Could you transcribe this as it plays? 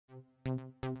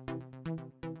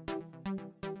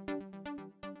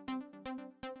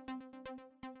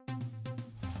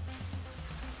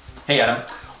Hey, Adam.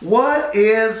 What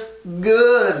is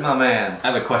good, my man?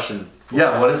 I have a question.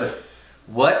 Yeah, what is it?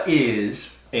 What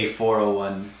is a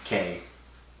 401k?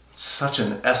 Such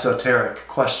an esoteric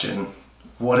question.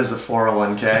 What is a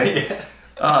 401k?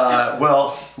 Yeah.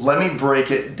 Well, let me break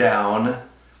it down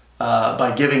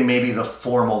by giving maybe the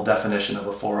formal definition of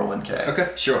a 401k.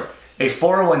 Okay, sure. A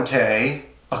 401k,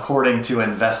 according to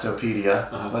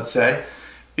Investopedia, let's say,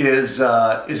 is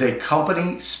a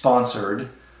company-sponsored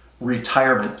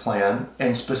retirement plan,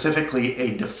 and specifically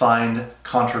a defined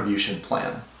contribution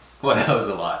plan. Well, that was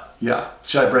a lot. Yeah.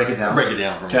 Should I break it down? Break it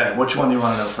down for me. Okay. Which one do you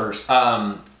want to know first?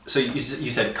 So you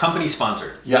said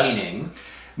company-sponsored, Yes.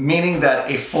 meaning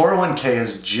that a 401k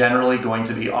is generally going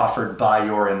to be offered by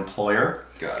your employer.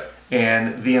 Got it.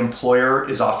 And the employer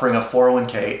is offering a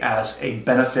 401k as a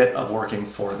benefit of working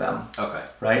for them. Okay.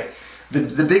 Right?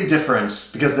 The big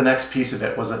difference, because the next piece of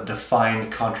it was a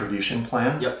defined contribution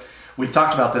plan. Yep. We've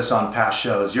talked about this on past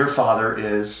shows. Your father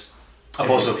is A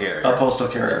postal carrier. A postal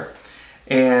carrier.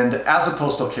 And as a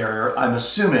postal carrier, I'm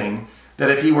assuming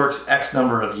that if he works X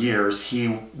number of years,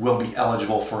 he will be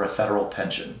eligible for a federal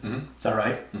pension. Mm-hmm. Is that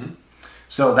right? Mm-hmm.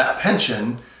 So that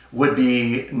pension would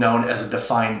be known as a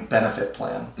defined benefit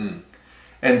plan. Mm.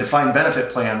 And defined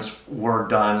benefit plans were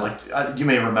done, like you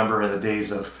may remember in the days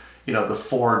of, the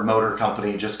Ford Motor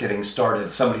Company just getting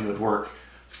started. Somebody would work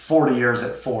 40 years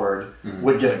at Ford,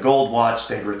 would get a gold watch,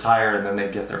 they'd retire, and then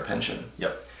they'd get their pension.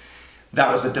 Yep.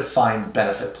 That was a defined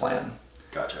benefit plan.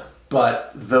 Gotcha.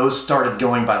 But those started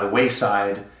going by the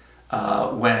wayside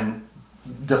when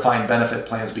defined benefit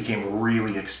plans became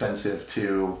really expensive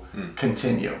to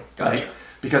continue. Gotcha. Right?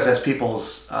 Because as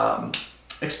people's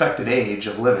expected age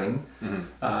of living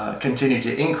continued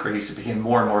to increase, it became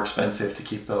more and more expensive to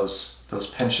keep those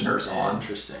pensioners on.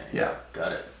 Interesting. Yeah.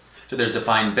 Got it. So there's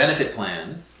defined benefit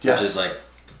plan, Yes. which is like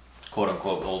quote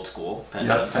unquote old school pension.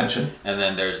 Yep, pension. And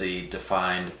then there's the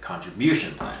defined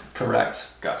contribution plan.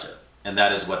 Correct. Gotcha. And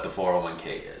that is what the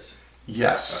 401k is.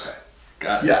 Yes. Okay.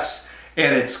 Got it. Yes.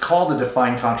 And it's called a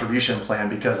defined contribution plan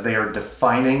because they are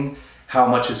defining how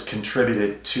much is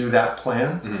contributed to that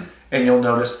plan. And you'll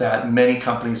notice that many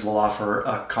companies will offer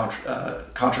a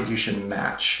contribution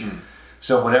match.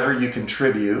 So whatever you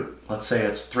contribute, let's say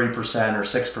it's 3% or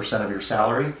 6% of your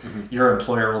salary, your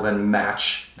employer will then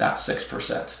match that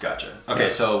 6%. Gotcha. Okay,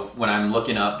 so when I'm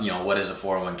looking up, what is a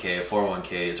 401k? A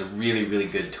 401k is a really, really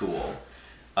good tool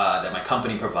that my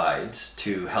company provides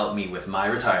to help me with my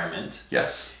retirement.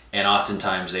 Yes. And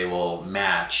oftentimes they will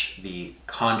match the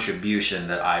contribution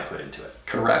that I put into it.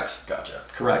 Correct. Gotcha.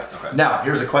 Correct. Okay. Now,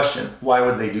 here's a question. Why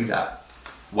would they do that?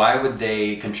 Why would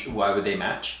they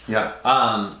match?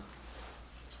 Yeah.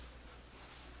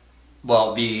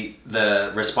 Well, the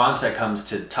response that comes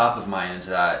to top of mind is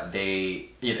that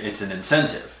it's an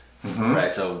incentive,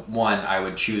 right? So one, I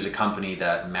would choose a company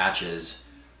that matches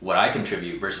what I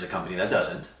contribute versus a company that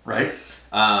doesn't. Right.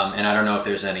 And I don't know if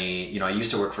there's any, I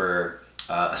used to work for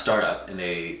a startup, and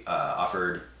they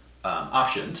offered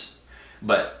options,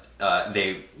 but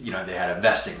they had a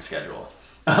vesting schedule.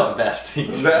 Oh,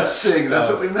 vesting. Vesting,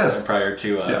 that's what we missed. Prior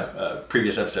to a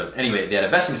previous episode. Anyway, they had a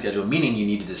vesting schedule, meaning you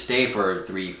needed to stay for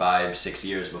 3, 5, 6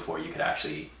 years before you could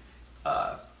actually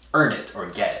earn it or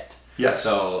get it. Yes.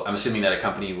 So I'm assuming that a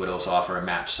company would also offer a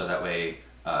match, so that way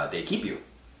they keep you.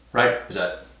 Right. Is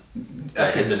that...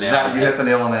 That's exactly, you hit the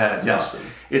nail on the head. Yes. Awesome.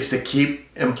 It's to keep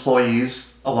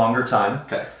employees a longer time.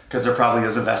 Okay. Because there probably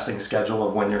is a vesting schedule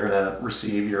of when you're going to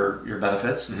receive your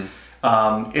benefits.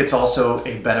 It's also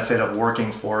a benefit of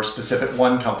working for a specific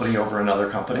one company over another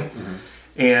company.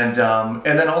 And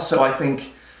then also I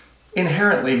think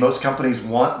inherently most companies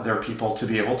want their people to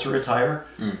be able to retire.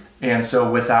 And so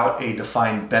without a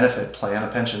defined benefit plan, a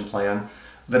pension plan,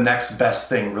 the next best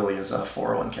thing really is a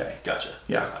 401k. Gotcha.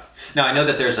 Yeah. Okay. Now I know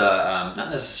that there's a not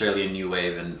necessarily a new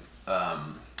wave, and I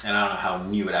don't know how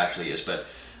new it actually is, but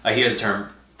I hear the term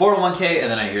 401k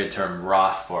and then I hear the term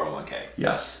Roth 401k.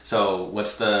 Yes. So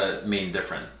what's the main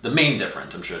difference? The main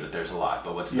difference, I'm sure that there's a lot,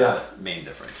 but what's the main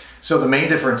difference? So the main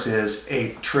difference is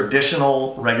a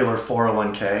traditional regular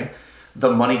 401k,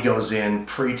 the money goes in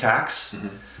pre-tax.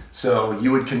 So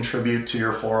you would contribute to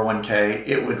your 401k.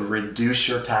 It would reduce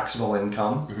your taxable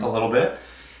income a little bit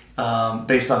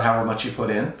based on however much you put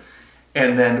in.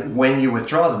 And then when you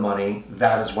withdraw the money,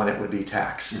 that is when it would be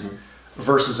taxed.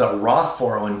 Versus a Roth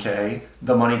 401k,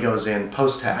 the money goes in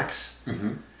post-tax.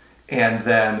 And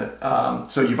then,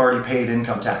 so you've already paid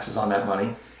income taxes on that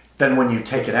money. Then when you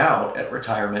take it out at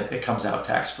retirement, it comes out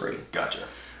tax-free. Gotcha.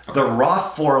 Okay. The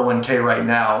Roth 401k right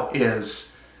now is...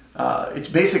 it's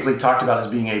basically talked about as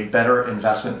being a better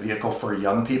investment vehicle for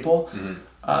young people.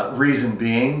 Reason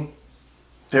being,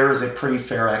 there is a pretty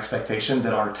fair expectation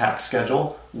that our tax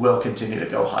schedule will continue to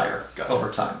go higher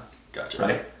over time. Gotcha.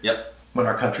 Right? Yep. When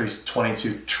our country's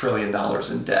 $22 trillion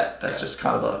in debt, that's just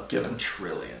kind of a given.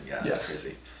 Trillion, yeah, that's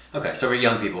crazy. Okay, so we're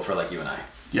young people for like you and I.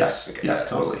 Yes, okay, yeah,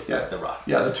 totally, yeah. The Rock.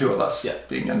 Yeah, the two of us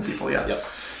being young people, Yep.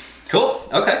 Cool,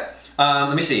 okay.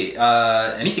 Let me see,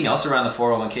 anything else around the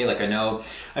 401k? Like I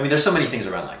mean, there's so many things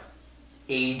around like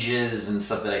ages and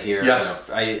stuff that I hear. Yes.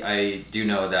 I do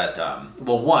know that,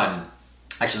 well, one,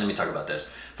 actually, let me talk about this.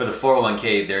 For the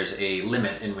 401k, there's a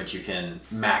limit in which you can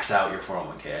max out your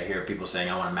 401k. I hear people saying,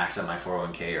 I want to max out my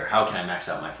 401k, or how can I max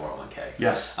out my 401k?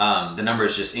 Yes. The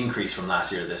numbers just increased from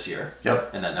last year to this year.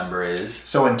 Yep. And that number is?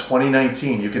 So in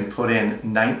 2019, you can put in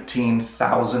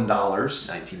 $19,000.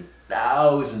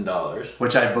 $19,000.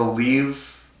 Which I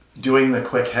believe, doing the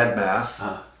quick head math,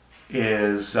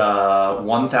 is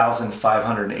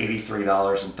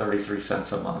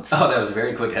 $1,583.33 a month. Oh, that was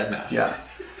very quick head math. Yeah.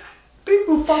 Beep,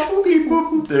 boop, bop, boop, beep,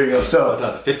 boop. There you go. So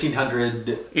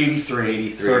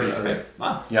 $1,583. Okay.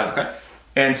 Wow. Yeah. Okay.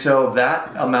 And so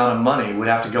that amount of money would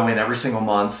have to go in every single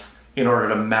month in order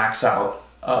to max out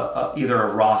either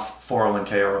a Roth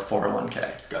 401k or a 401k.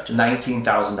 Gotcha.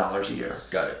 $19,000 a year.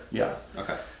 Got it. Yeah.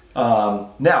 Okay.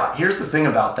 Now, here's the thing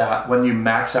about that. When you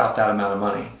max out that amount of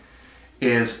money,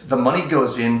 is the money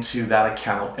goes into that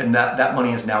account, and that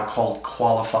money is now called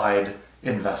qualified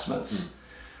investments.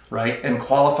 Right? And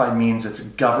qualified means it's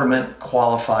government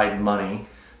qualified money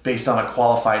based on a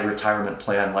qualified retirement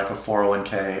plan like a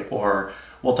 401k, or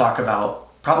we'll talk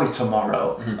about probably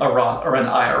tomorrow, a Roth or an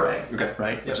IRA,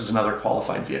 right? Which is another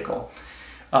qualified vehicle.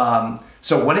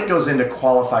 So when it goes into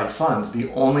qualified funds, the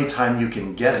only time you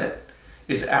can get it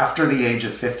is after the age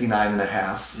of 59 and a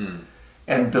half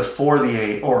and before the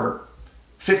age, or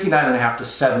 59 and a half to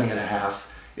 70 and a half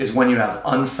is when you have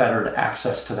unfettered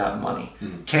access to that money.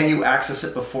 Can you access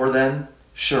it before then?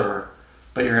 Sure,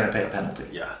 but you're going to pay a penalty.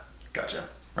 Yeah, gotcha.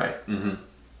 Right.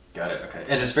 Got it. Okay,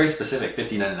 and it's very specific,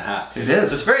 59 and a half. It is.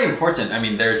 So it's very important. I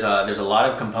mean, there's a lot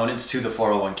of components to the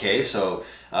 401k. So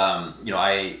you know,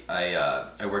 I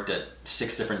worked at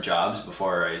 6 different jobs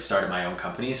before I started my own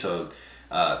company. So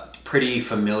pretty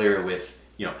familiar with,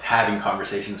 you know, having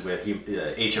conversations with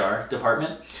HR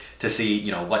department to see,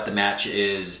 you know, what the match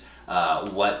is.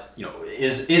 What, you know,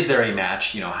 is there a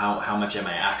match? You know, how much am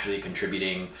I actually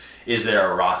contributing? Is there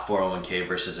a Roth 401k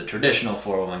versus a traditional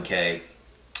 401k?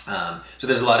 So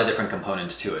there's a lot of different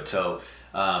components to it. So,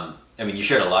 I mean, you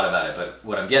shared a lot about it, but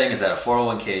what I'm getting is that a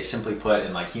 401k, simply put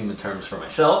in like human terms for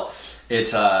myself,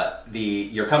 it's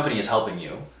your company is helping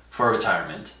you for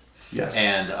retirement. Yes.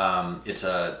 And it's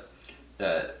a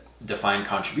defined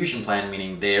contribution plan,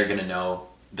 meaning they are going to know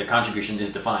the contribution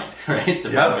is defined, right?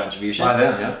 Defined contribution. By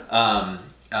them,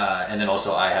 and then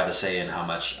also I have a say in how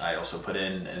much I also put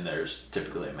in, and there's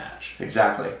typically a match.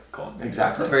 Exactly. Cool.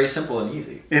 Exactly. It's very simple and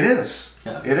easy. It is.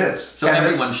 Yeah. It is. So and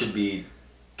everyone should be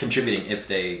contributing if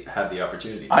they have the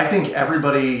opportunity. I think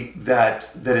everybody that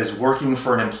is working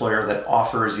for an employer that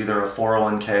offers either a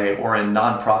 401k or in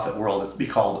nonprofit world, it'd be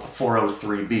called a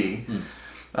 403b,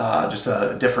 just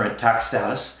a different tax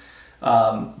status.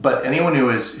 But anyone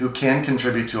who can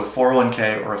contribute to a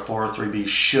 401k or a 403b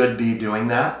should be doing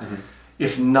that,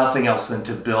 if nothing else than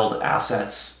to build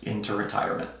assets into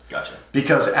retirement. Gotcha.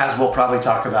 Because as we'll probably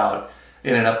talk about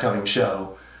in an upcoming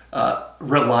show,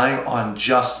 relying on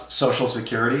just Social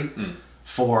Security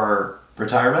for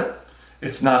retirement,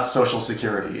 it's not Social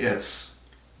Security, it's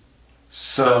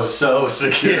so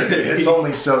security. It's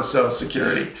only so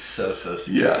security. So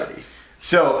security. Yeah.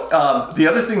 So the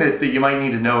other thing that you might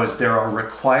need to know is there are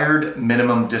required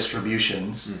minimum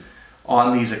distributions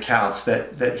on these accounts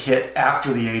that hit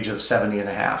after the age of 70 and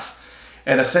a half.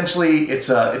 And essentially it's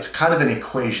kind of an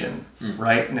equation,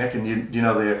 right, Nick? And you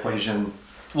know the equation?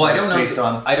 Well, I don't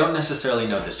know. I don't necessarily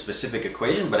know the specific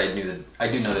equation, but I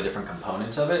do know the different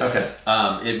components of it. Okay.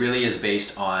 It really is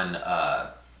based on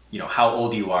you know, how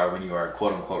old you are when you are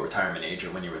quote unquote retirement age,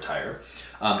 or when you retire,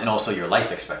 and also your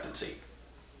life expectancy.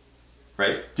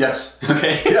 Right? Yes.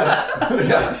 Okay.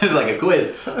 Yeah. It's like a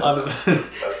quiz on the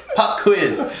pop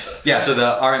quiz. Yeah. So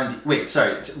the RMD. Wait,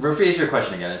 sorry. Rephrase your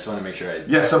question again. I just want to make sure I.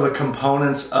 Yeah. So the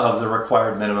components of the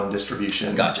required minimum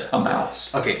distribution. Gotcha.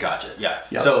 Amounts. Okay. Gotcha. Yeah.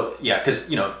 Yep. So yeah, because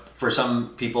you know, for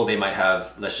some people they might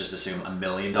have, let's just assume, $1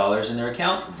 million in their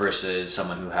account versus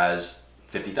someone who has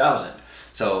 50,000.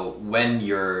 So when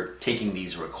you're taking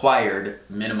these required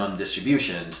minimum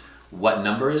distributions, what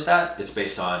number is that? It's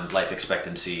based on life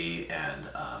expectancy and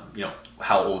you know,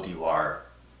 how old you are.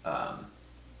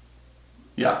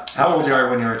 Yeah, how old you are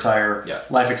when you retire, yeah.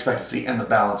 Life expectancy, and the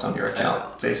balance on your account,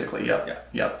 balance. basically. Yep.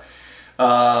 Yeah.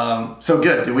 Yep. So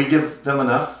good. Did we give them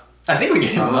enough I think we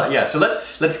gave them yeah. So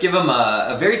let's give them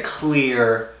a very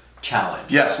clear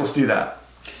challenge. Yes, let's do that.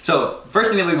 So first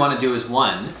thing that we want to do is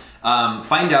one,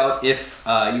 find out if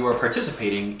you are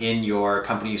participating in your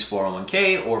company's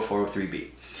 401k or 403b.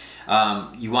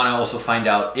 You want to also find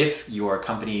out if your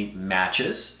company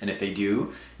matches, and if they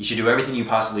do, you should do everything you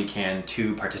possibly can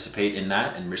to participate in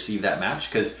that and receive that match,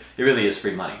 because it really is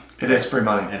free money. It is free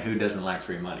money. And who doesn't like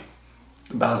free money?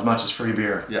 About as much as free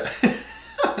beer. Yeah.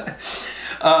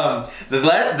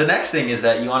 The next thing is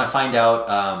that you want to find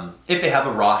out if they have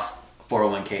a Roth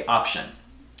 401k option.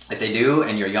 If they do,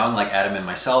 and you're young like Adam and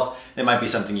myself, it might be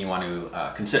something you want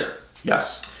to consider.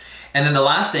 Yes. And then the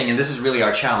last thing, and this is really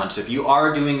our challenge, so if you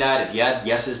are doing that, if you had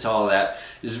yeses to all of that,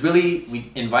 is really we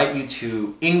invite you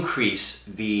to increase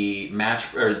the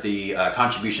match or the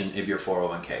contribution of your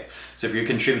 401k. So if you're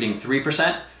contributing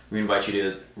 3%, we invite you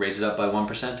to raise it up by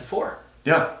 1% to 4.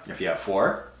 Yeah. If you have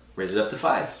 4, raise it up to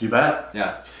 5. You bet.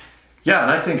 Yeah. Yeah,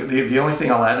 and I think the only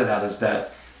thing I'll add to that is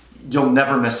that you'll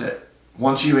never miss it.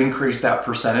 Once you increase that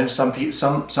percentage, some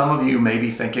of you may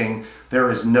be thinking, there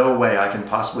is no way I can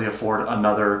possibly afford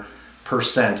another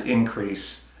 %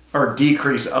 increase or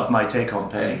decrease of my take-home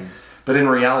pay. Mm-hmm. But in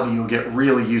reality, you'll get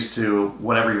really used to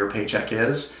whatever your paycheck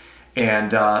is,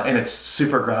 and it's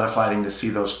super gratifying to see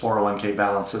those 401k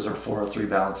balances or 403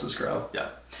 balances grow. Yeah,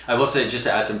 I will say, just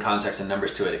to add some context and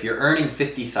numbers to it, if you're earning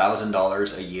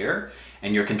 $50,000 a year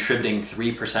and you're contributing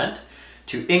 3%,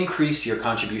 to increase your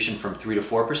contribution from 3 to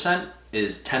 4%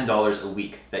 is $10 a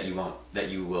week that you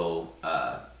will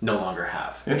no longer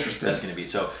have. Interesting. That's going to be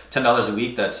so $10 a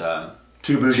week. That's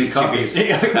 2 bougie coffees.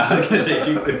 I was going to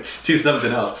say two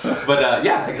something else, but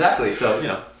yeah, exactly. So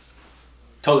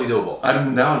totally doable.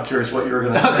 I'm curious what you were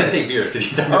going to say. I was going to say beers because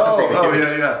you talked about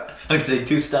beers. Oh yeah. I was going to say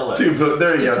 2 Stellas.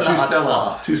 There you go. 2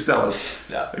 Stella. 2 Stellas.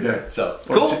 Yeah. Okay. So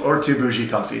cool. Or 2 bougie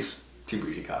coffees. 2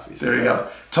 bougie coffees. There you go.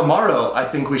 Tomorrow, I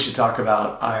think we should talk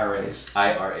about IRAs.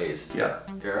 IRAs. Yeah.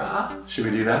 IRA. Should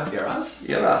we do that? IRAs?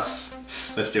 Yes.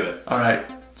 Let's do it. All right.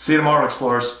 See you tomorrow,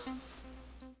 explorers.